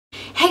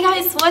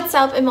guys, what's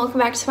up and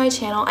welcome back to my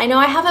channel. I know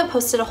I haven't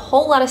posted a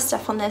whole lot of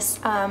stuff on this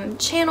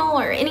channel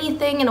or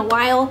anything in a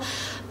while,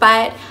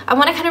 but I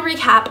want to kind of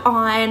recap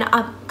on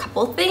a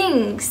couple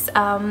things.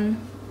 I'm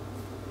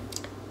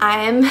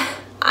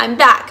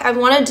back. I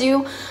want to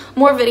do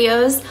more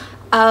videos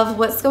of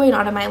what's going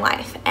on in my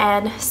life,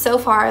 and so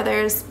far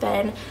there's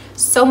been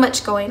so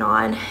much going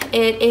on.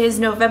 It is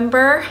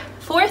November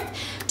 4th,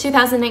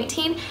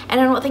 2019,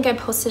 and I don't think I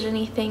posted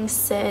anything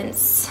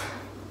since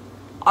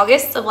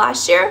August of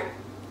last year.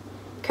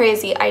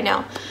 Crazy, I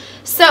know.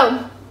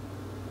 So,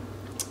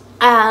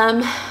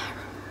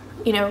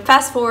 you know,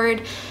 fast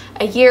forward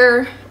a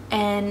year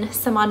and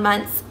some odd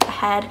months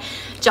ahead.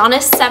 John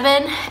is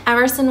 7,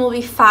 Emerson will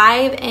be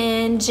 5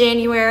 in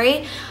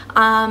January.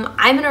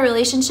 I'm in a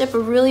relationship, a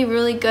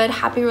really good,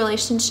 happy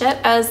relationship.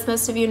 As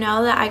most of you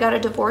know, that I got a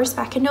divorce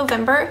back in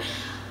November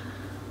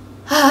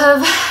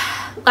of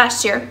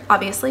last year,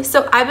 obviously.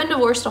 So I've been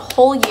divorced a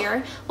whole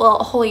year. Well,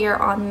 a whole year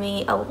on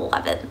the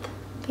 11th.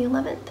 The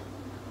 11th?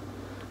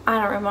 I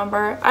don't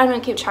remember. I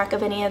don't keep track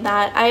of any of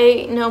that.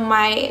 I know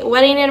my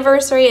wedding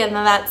anniversary and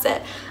then that's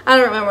it. I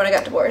don't remember when I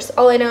got divorced.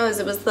 All I know is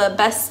it was the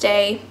best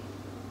day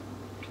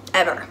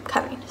ever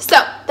coming. So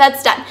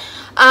that's done.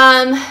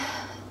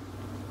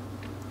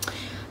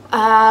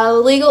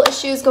 Legal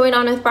issues going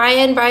on with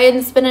Brian.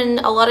 Brian's been in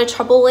a lot of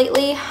trouble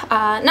lately.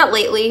 Not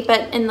lately,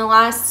 but in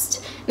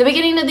the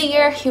beginning of the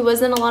year, he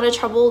was in a lot of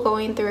trouble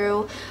going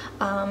through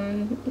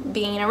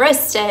being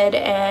arrested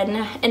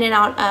and in and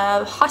out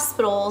of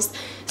hospitals.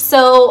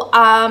 So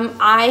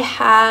I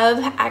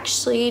have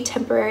actually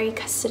temporary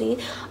custody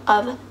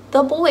of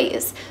the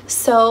boys.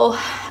 So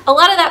a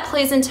lot of that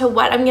plays into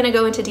what I'm going to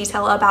go into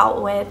detail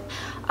about with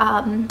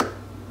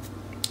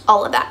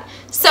all of that.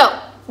 So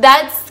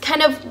that's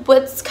kind of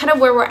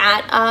where we're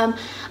at.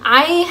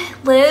 I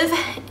live,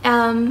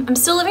 I'm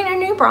still living in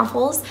New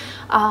Braunfels.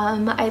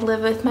 I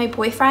live with my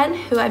boyfriend,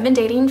 who I've been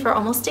dating for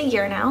almost a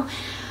year now,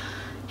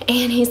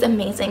 and he's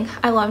amazing.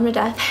 I love him to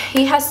death.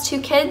 He has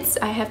 2 kids.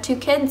 I have 2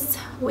 kids.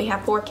 We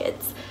have 4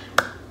 kids.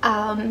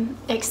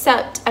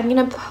 Except I'm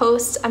gonna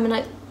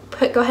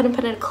go ahead and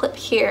put in a clip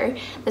here.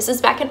 This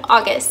is back in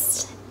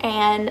August,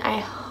 and I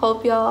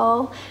hope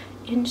y'all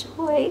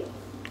enjoy.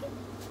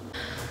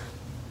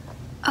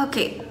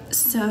 Okay,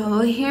 so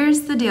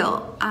here's the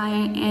deal.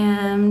 I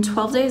am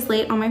 12 days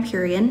late on my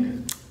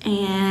period,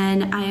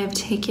 and I have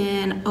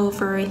taken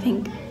over, I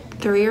think,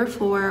 3 or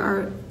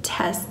 4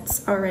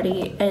 tests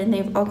already, and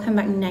they've all come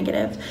back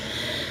negative.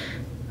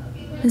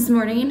 This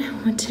morning,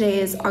 when today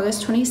is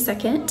August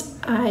 22nd,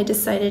 I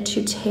decided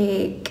to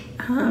take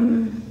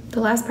the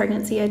last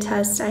pregnancy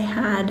test I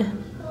had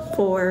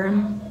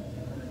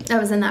that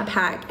was in that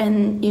pack,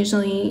 and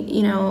usually,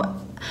 you know,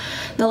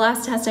 the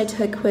last test I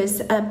took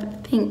was, I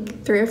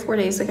think, 3 or 4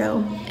 days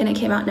ago, and it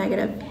came out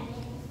negative.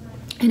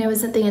 And it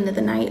was at the end of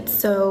the night,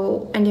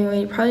 so I knew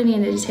I probably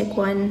needed to take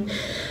one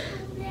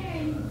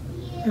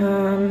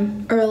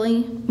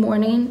early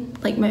morning,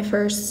 like my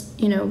first,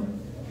 you know,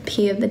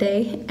 pee of the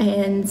day.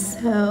 And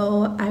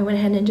so I went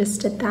ahead and just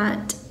did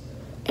that.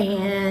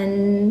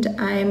 And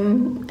I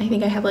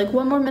think I have like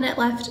 1 more minute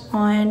left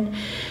on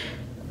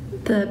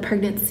the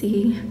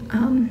pregnancy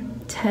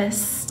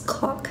test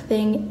clock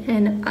thing,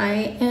 and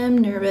I am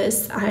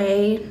nervous.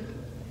 I've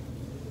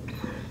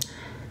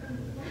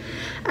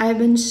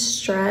been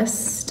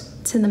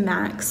stressed to the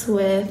max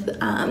with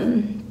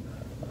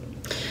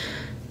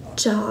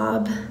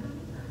job,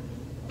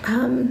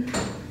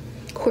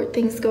 court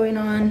things going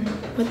on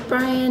with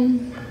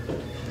Brian,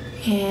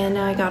 and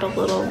I got a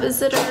little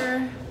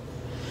visitor.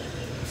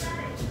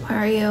 Where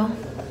are you?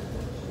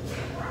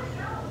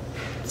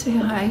 Say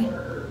hi.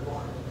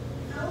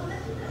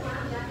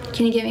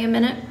 Can you give me a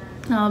minute?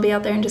 I'll be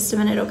out there in just a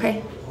minute,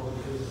 okay?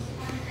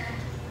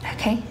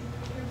 Okay.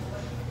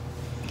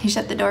 Can you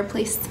shut the door,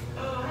 please?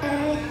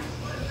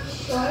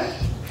 Sure.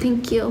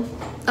 Thank you.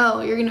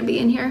 Oh, you're gonna be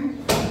in here?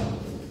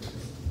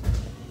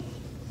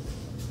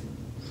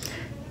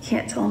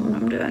 Can't tell them what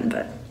I'm doing,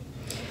 but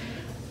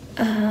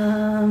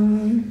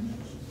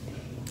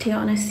do you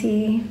wanna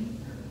see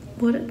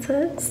what it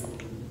says?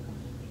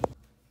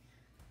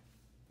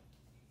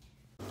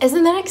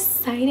 Isn't that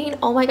exciting?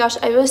 Oh my gosh,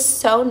 I was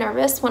so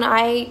nervous when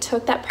I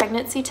took that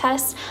pregnancy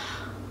test.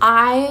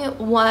 I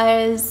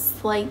was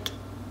like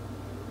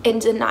in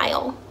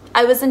denial.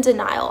 I was in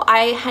denial.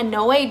 I had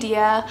no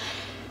idea.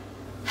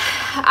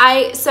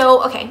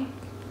 Okay,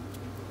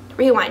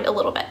 rewind a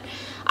little bit.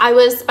 I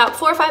was about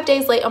 4 or 5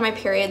 days late on my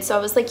period, so I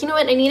was like, you know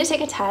what, I need to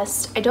take a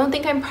test. I don't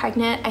think I'm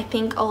pregnant. I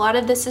think a lot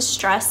of this is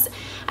stress,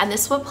 and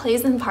this is what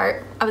plays in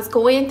part. I was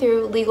going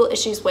through legal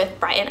issues with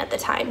Brian at the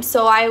time,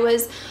 so I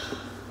was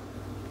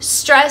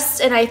stressed,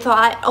 and I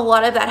thought a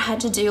lot of that had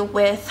to do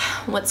with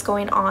what's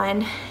going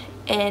on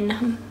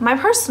in my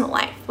personal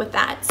life with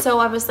that. So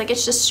I was like,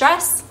 it's just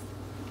stress.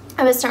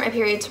 I'm gonna start my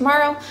period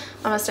tomorrow.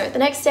 I'm gonna start the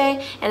next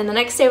day, and then the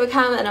next day would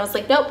come, and I was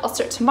like, nope, I'll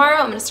start tomorrow.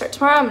 I'm gonna start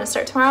tomorrow. I'm gonna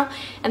start tomorrow.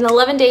 And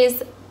 11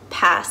 days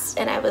passed,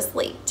 and I was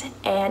late,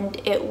 and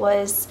it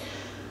was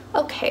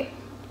okay.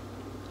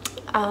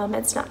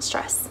 It's not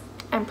stress.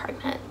 I'm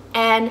pregnant.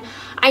 And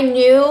I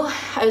knew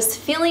I was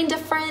feeling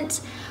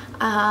different,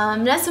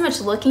 not so much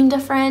looking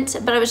different,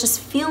 but I was just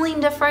feeling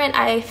different.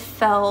 I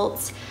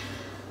felt,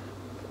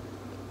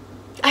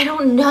 I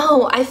don't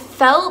know, I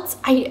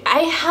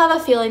have a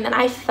feeling that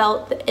I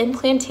felt the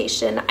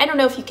implantation. I don't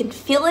know if you can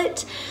feel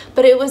it,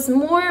 but it was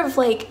more of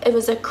like, it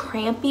was a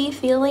crampy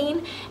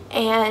feeling.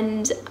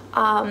 And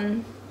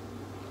I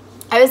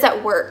was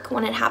at work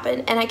when it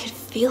happened and I could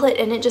feel it,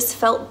 and it just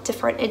felt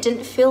different. It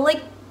didn't feel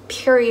like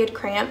period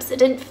cramps. It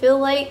didn't feel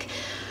like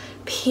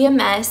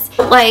PMS,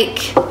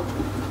 like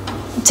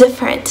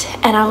different.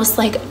 And I was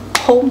like,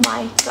 oh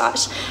my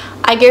gosh,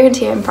 I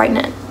guarantee I'm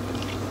pregnant.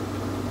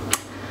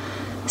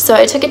 So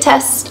I took a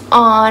test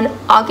on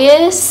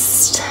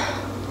August,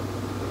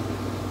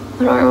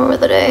 I don't remember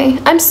the day.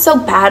 I'm so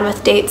bad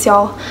with dates,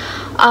 y'all.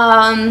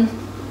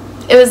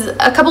 It was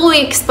a couple of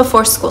weeks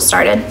before school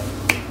started.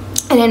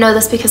 And I know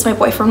this because my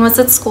boyfriend was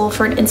at school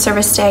for an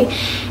in-service day,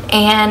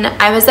 and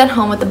I was at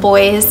home with the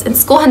boys, and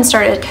school hadn't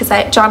started because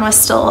John was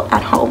still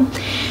at home.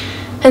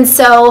 And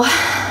so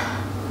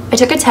I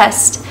took a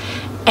test,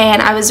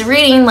 and I was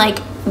reading, like,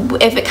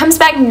 if it comes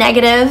back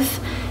negative,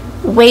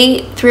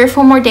 wait 3 or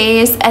 4 more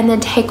days and then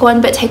take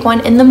one, but take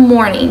one in the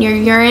morning. Your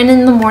urine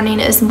in the morning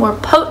is more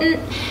potent,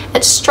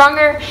 it's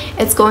stronger,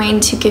 it's going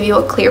to give you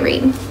a clear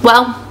read.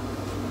 Well,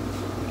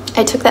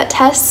 I took that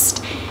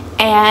test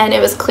and it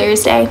was clear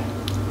as day.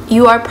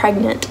 You are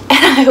pregnant.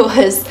 And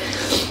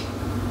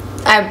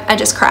I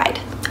just cried.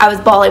 I was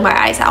bawling my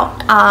eyes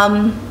out.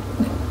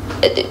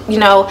 You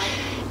know,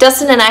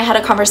 Dustin and I had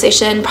a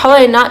conversation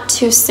probably not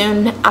too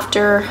soon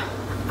after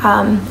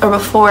or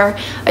before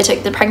I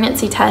took the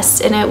pregnancy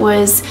test, and it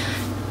was,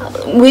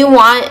 we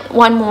want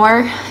one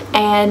more,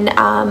 and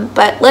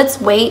but let's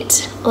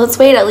wait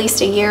at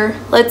least a year.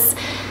 Let's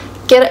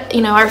get,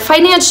 you know, our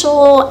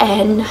financial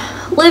and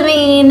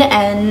living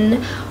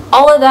and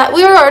all of that.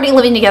 We were already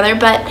living together,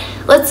 but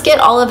let's get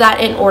all of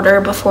that in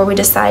order before we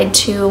decide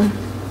to,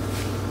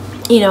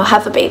 you know,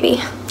 have a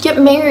baby, get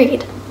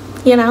married,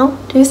 you know,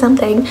 do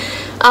something.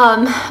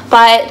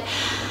 But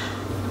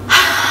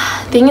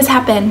things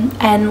happen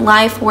and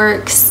life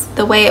works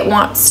the way it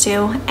wants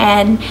to,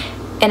 and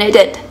it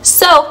did.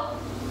 So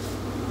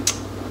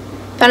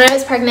found out I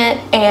was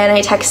pregnant, and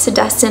I texted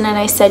Dustin and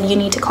I said, you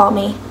need to call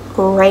me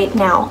right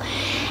now.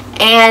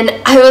 And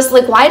I was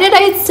like, why did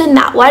I send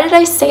that? Why did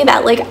I say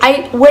that? Like,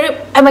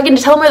 where am I going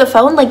to tell him over the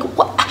phone? Like,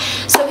 what?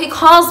 So he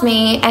calls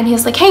me and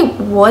he's like, hey,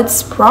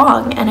 what's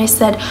wrong? And I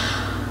said,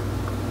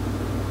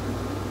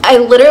 I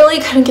literally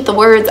couldn't get the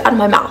words out of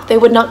my mouth. They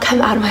would not come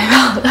out of my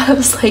mouth. I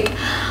was like,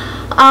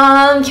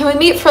 can we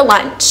meet for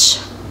lunch?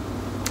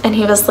 And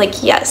he was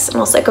like, yes. And I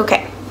was like,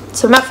 okay.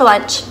 So we met for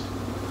lunch,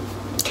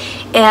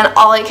 and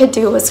all I could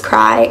do was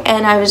cry.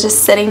 And I was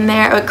just sitting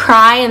there. I would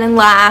cry and then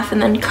laugh,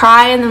 and then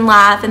cry and then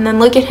laugh, and then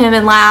look at him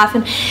and laugh.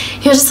 And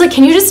he was just like,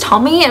 can you just tell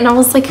me? And I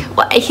was like,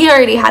 well, he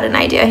already had an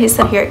idea. He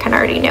said he kind of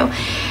already knew.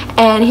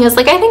 And he was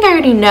like, I think I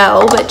already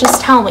know, but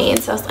just tell me.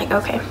 And so I was like,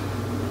 okay.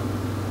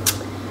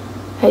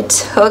 I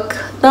took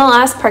the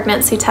last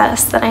pregnancy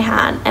test that I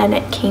had, and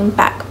it came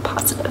back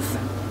positive.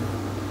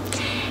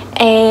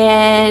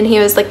 And he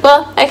was like,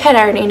 well, I kind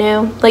of already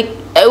knew. Like,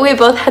 we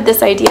both had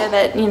this idea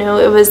that, you know,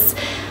 it was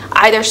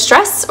either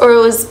stress or it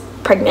was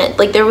pregnant.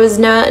 Like, there was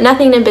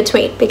nothing in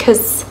between,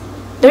 because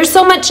there's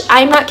so much,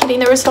 I'm not kidding,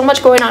 there was so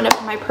much going on in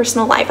my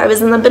personal life. I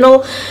was in the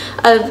middle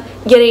of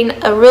getting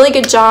a really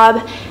good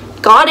job,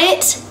 got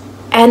it,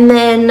 and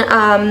then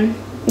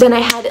I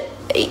had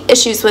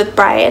issues with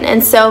Brian.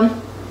 And so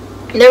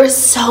there was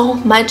so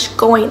much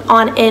going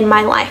on in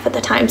my life at the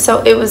time.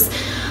 So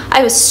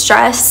I was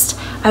stressed.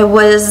 I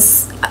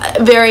was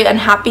very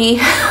unhappy.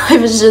 I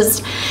was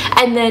just,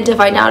 and then to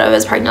find out I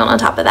was pregnant on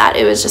top of that,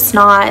 it was just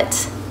not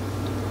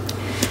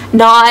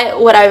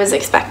what I was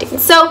expecting.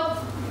 So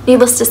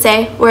needless to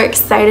say, we're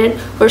excited.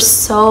 We're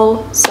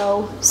so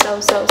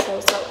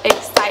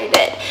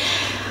excited.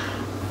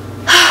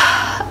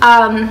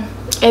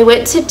 I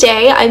went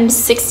today. I'm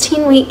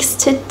 16 weeks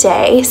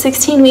today.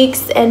 16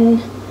 weeks and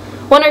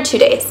 1 or 2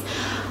 days.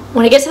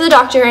 When I get to the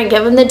doctor and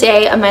give them the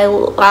day of my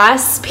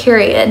last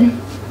period,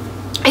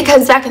 it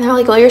comes back and they're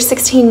like, well, you're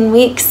 16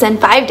 weeks and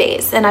 5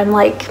 days. And I'm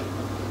like,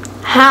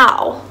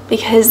 how?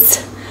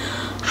 Because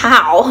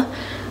how?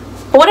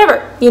 But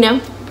whatever, you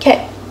know?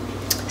 Okay.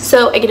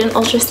 So I get an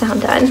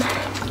ultrasound done,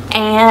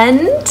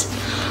 and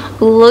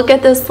look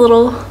at this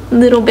little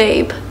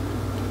babe.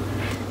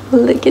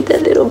 Look at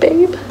that little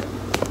babe.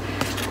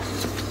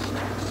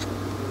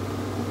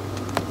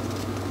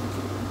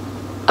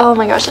 Oh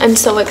my gosh, I'm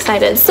so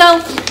excited. So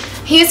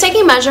he was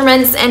taking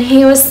measurements, and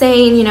he was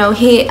saying, you know,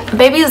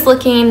 baby is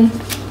looking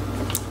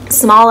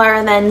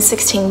smaller than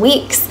 16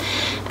 weeks.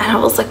 And I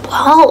was like,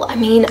 well, I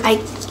mean,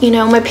 you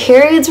know, my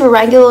periods were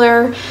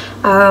regular.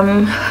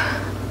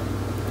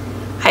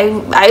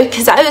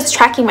 Because I was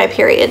tracking my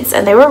periods,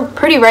 and they were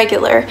pretty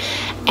regular.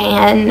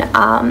 And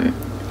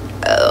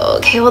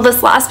okay, well,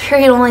 this last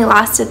period only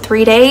lasted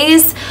 3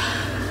 days.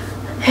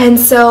 And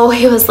so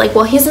he was like,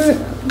 well,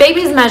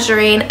 baby's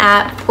measuring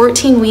at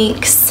 14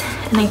 weeks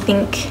and I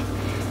think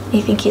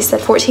I think he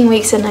said 14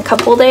 weeks in a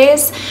couple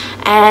days,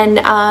 and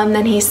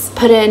then he's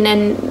put in,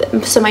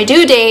 and so my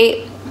due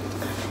date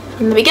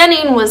in the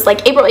beginning was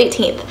like April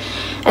 18th,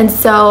 and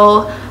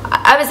so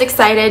I was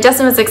excited.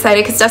 Dustin was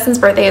excited because Dustin's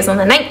birthday is on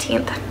the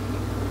 19th,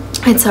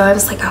 and so I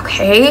was like,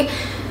 okay.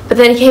 But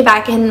then he came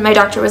back and my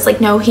doctor was like,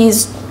 no,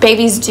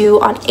 baby's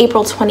due on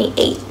April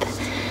 28th.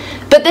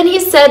 But then he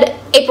said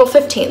April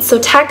 15th, so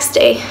tax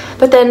day.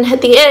 But then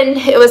at the end,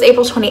 it was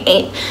April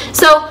 28th.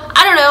 So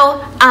I don't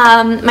know.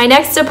 My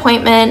next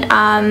appointment,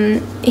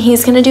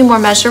 he's gonna do more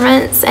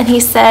measurements, and he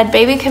said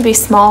baby could be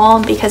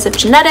small because of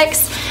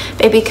genetics.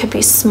 Baby could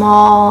be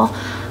small.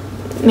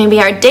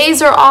 Maybe our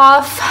days are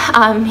off.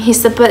 He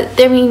said, but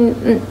I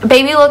mean,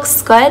 baby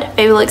looks good.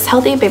 Baby looks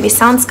healthy. Baby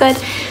sounds good.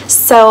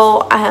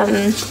 So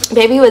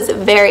baby was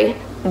very,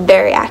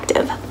 very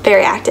active.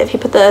 Very active.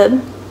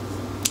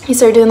 He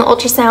started doing the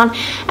ultrasound,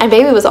 and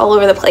baby was all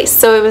over the place.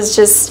 So it was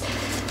just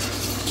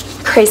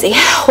crazy.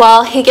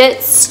 Well, he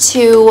gets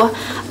to,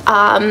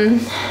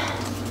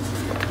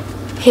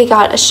 he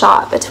got a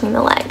shot between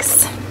the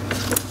legs,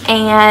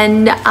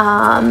 and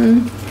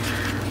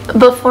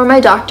before my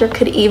doctor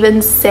could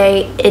even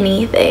say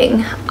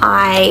anything,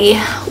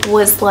 I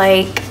was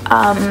like,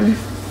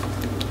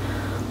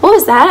 what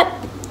was that?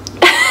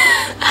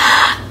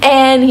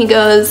 And he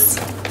goes,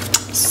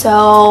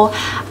 so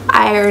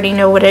I already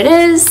know what it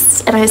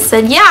is. And I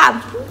said,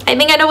 yeah, I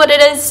think I know what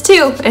it is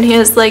too. And he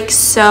was like,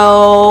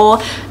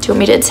 so do you want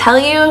me to tell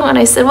you? And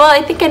I said, well,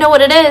 I think I know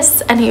what it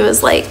is. And he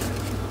was like,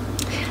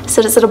 I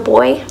said, is it a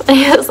boy? And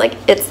he was like,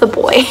 it's the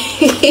boy.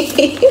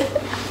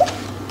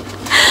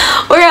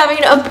 We're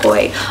having a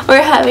boy.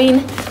 We're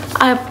having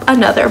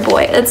another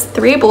boy. It's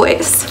 3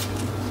 boys.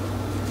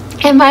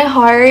 In my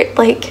heart,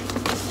 like,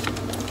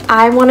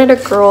 I wanted a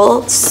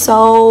girl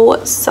so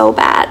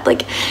bad.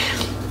 Like,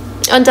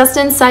 on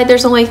Dustin's side,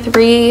 there's only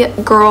 3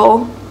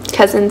 girl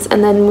cousins,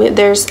 and then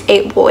there's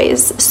 8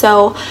 boys.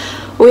 So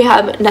we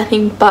have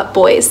nothing but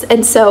boys.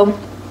 And so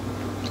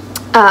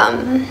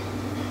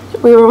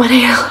we were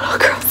wanting a little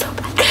girl so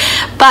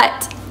bad.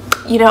 But,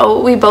 you know,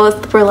 we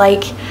both were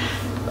like,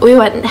 we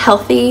want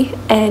healthy,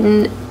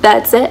 and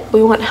that's it.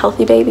 We want a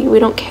healthy baby. We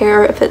don't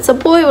care if it's a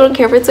boy. We don't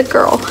care if it's a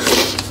girl.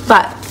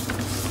 But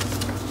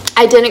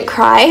I didn't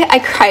cry. I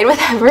cried with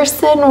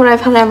Emerson. When I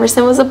found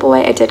Emerson was a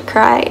boy, I did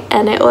cry,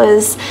 and it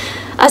was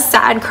a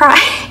sad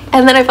cry.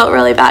 And then I felt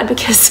really bad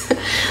because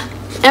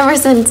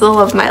Emerson's the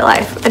love of my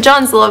life.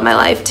 John's the love of my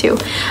life too.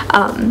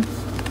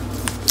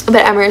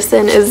 But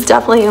Emerson is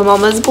definitely a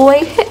mama's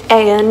boy,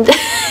 and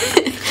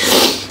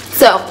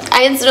so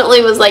I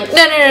instantly was like,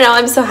 no,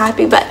 I'm so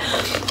happy. But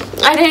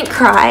I didn't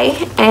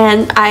cry,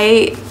 and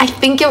I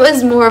think it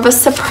was more of a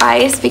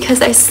surprise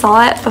because I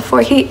saw it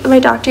before my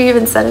doctor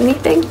even said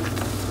anything.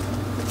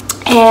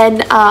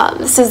 And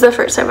this is the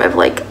first time I've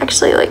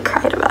actually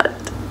cried about it.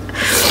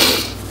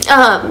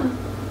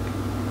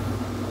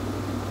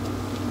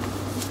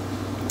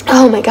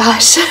 Oh my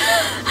gosh.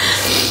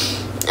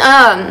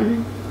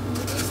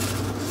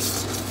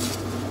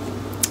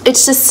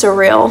 It's just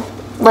surreal.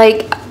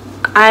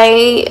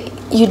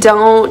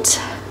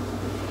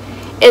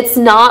 It's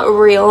not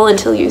real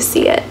until you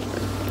see it.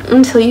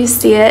 And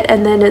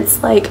then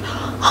it's like,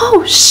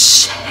 oh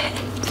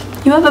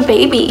shit, you have a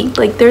baby.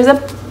 Like, there's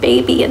a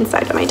baby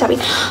inside of my tummy.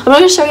 I'm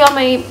going to show y'all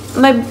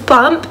my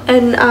bump,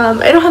 and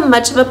I don't have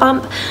much of a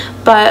bump,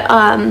 but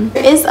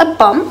there is a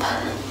bump.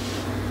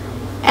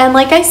 And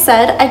like I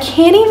said, I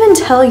can't even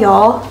tell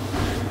y'all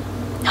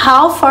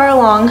how far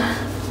along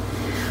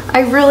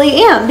I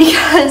really am,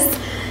 because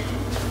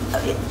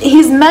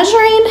he's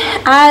measuring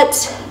at,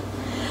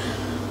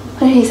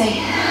 what did he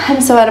say?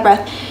 I'm so out of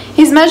breath.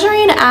 He's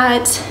measuring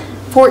at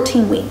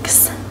 14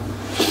 weeks.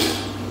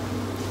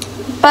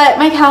 But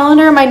my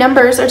calendar, my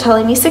numbers are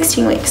telling me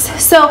 16 weeks.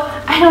 So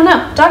I don't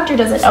know. Doctor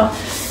doesn't know.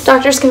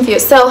 Doctor's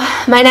confused. So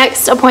my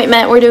next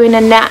appointment, we're doing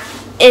an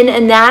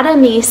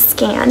anatomy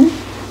scan.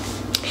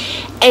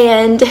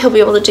 And he'll be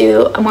able to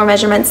do more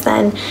measurements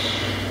then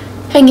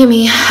and give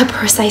me a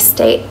precise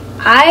date.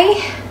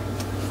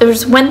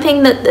 There's one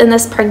thing that in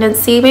this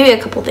pregnancy, maybe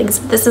a couple things,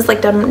 but this is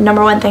like the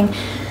number one thing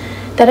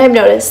that I've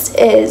noticed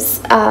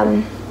is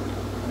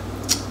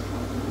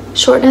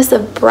shortness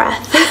of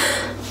breath.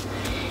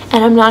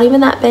 And I'm not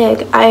even that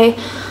big.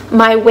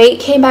 My weight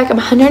came back. I'm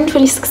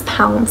 126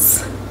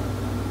 pounds.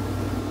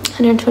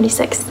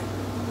 126.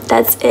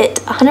 That's it.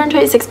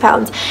 126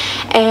 pounds.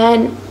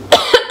 And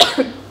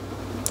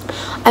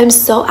I'm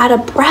so out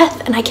of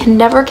breath, and I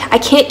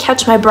can't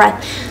catch my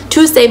breath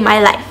to save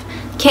my life.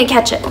 Can't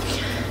catch it.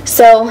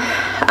 So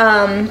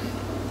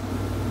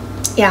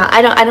yeah,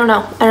 I don't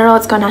know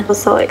what's going on. I'm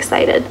so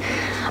excited.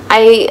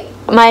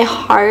 My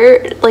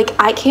heart,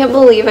 I can't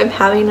believe I'm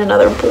having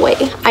another boy.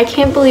 I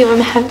can't believe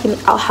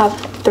I'll have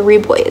 3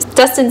 boys.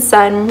 Dustin's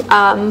son,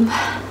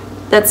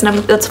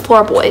 that's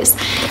 4 boys.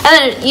 And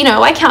then, you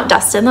know, I count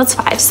Dustin, that's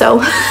 5.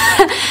 So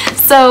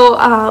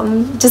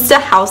just a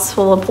house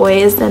full of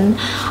boys, and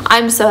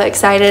I'm so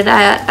excited.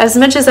 As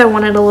much as I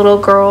wanted a little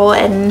girl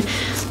and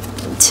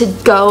to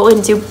go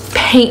and do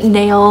paint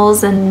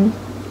nails and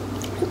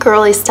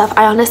girly stuff,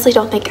 I honestly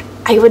don't think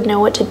I would know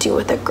what to do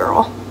with a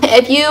girl.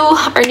 If you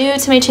are new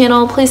to my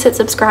channel, please hit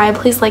subscribe,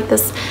 please like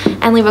this,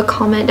 and leave a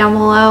comment down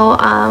below.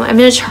 I'm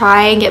gonna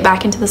try and get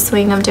back into the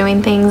swing of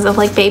doing things of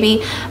like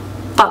baby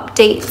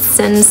updates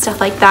and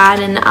stuff like that,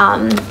 and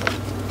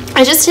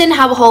I just didn't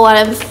have a whole lot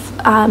of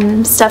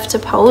stuff to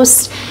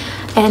post,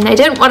 and I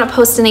didn't want to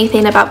post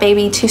anything about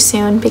baby too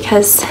soon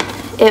because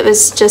it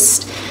was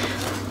just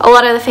a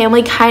lot of the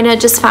family kind of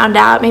just found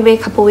out maybe a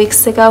couple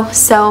weeks ago,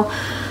 so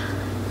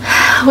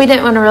we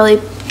didn't want to really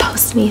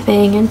post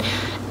anything, and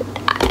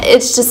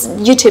it's just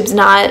YouTube's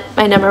not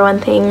my #1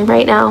 thing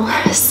right now.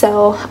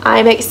 So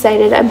I'm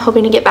excited. I'm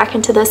hoping to get back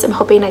into this. I'm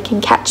hoping I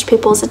can catch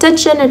people's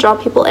attention and draw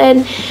people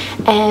in,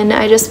 and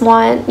I just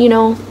want, you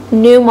know,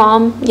 new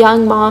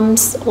young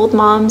moms, old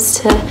moms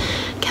to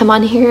come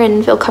on here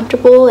and feel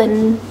comfortable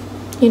and,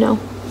 you know,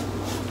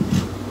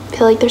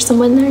 feel like there's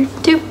someone there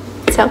too.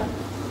 So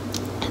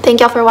thank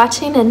y'all for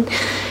watching, and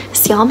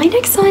see y'all in my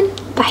next one.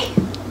 Bye.